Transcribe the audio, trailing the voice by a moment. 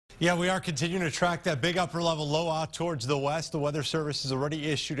Yeah, we are continuing to track that big upper level low out towards the west. The Weather Service has already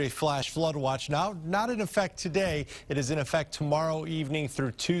issued a flash flood watch. Now, not in effect today. It is in effect tomorrow evening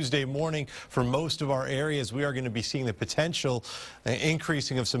through Tuesday morning for most of our areas. We are going to be seeing the potential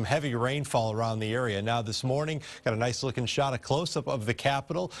increasing of some heavy rainfall around the area. Now, this morning, got a nice looking shot, a close-up of the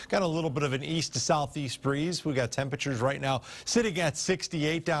capital. Got a little bit of an east to southeast breeze. We got temperatures right now sitting at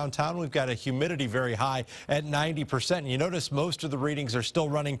 68 downtown. We've got a humidity very high at 90%. And you notice most of the readings are still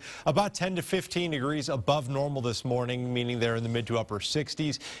running about 10 to 15 degrees above normal this morning, meaning they're in the mid to upper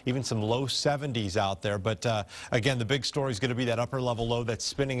 60s, even some low 70s out there. But again, the big story is going to be that upper level low that's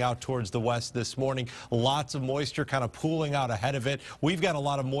spinning out towards the west this morning. Lots of moisture kind of pooling out ahead of it. We've got a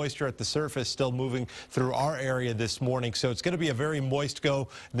lot of moisture at the surface still moving through our area this morning. So it's going to be a very moist go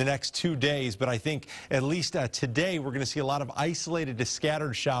the next 2 days. But I think at least today we're going to see a lot of isolated to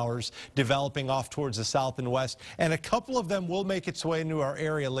scattered showers developing off towards the south and west. And a couple of them will make its way into our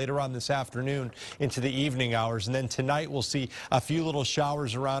area later on this afternoon into the evening hours. And then tonight we'll see a few little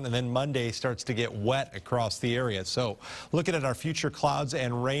showers around, and then Monday starts to get wet across the area. So looking at our future clouds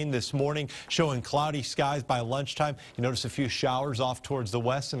and rain this morning, showing cloudy skies by lunchtime. You notice a few showers off towards the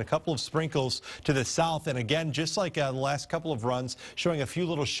west and a couple of sprinkles to the south. And again, just like the last couple of runs, showing a few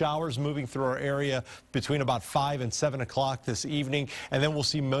little showers moving through our area between about 5 and 7 o'clock this evening. And then we'll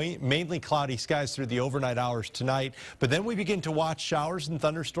see mainly cloudy skies through the overnight hours tonight. But then we begin to watch showers and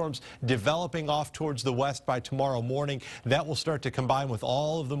thunderstorms developing off towards the west by tomorrow morning. That will start to combine with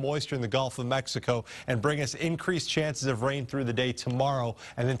all of the moisture in the Gulf of Mexico and bring us increased chances of rain through the day tomorrow.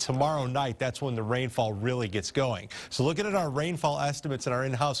 And then tomorrow night, that's when the rainfall really gets going. So looking at our rainfall estimates in our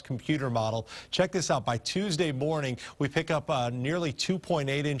in-house computer model, check this out. By Tuesday morning, we pick up nearly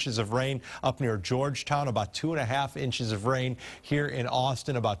 2.8 inches of rain up near Georgetown, about 2.5 inches of rain here in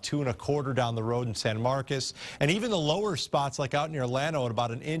Austin, about 2.25 down the road in San Marcos, and even the lower spots like out near Llano at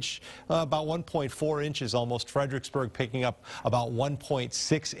about an inch, about 1.4 inches almost. Fredericksburg picking up about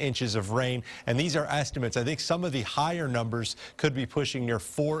 1.6 inches of rain. And these are estimates. I think some of the higher numbers could be pushing near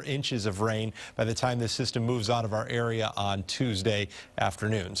 4 inches of rain by the time this system moves out of our area on Tuesday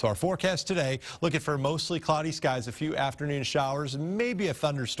afternoon. So our forecast today, looking for mostly cloudy skies, a few afternoon showers, maybe a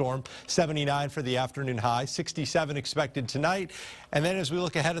thunderstorm. 79 for the afternoon high, 67 expected tonight. And then as we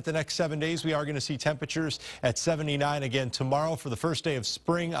look ahead at the next 7 days, we are going to see temperatures at 79 again tomorrow for the first day of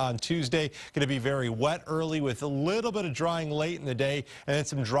spring on Tuesday. Going to be very wet early with a little bit of drying late in the day, and then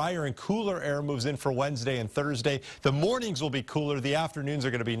some drier and cooler air moves in for Wednesday and Thursday. The mornings will be cooler. The afternoons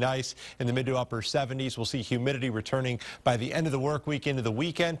are going to be nice in the mid to upper 70s. We'll see humidity returning by the end of the work week into the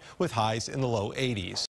weekend with highs in the low 80s.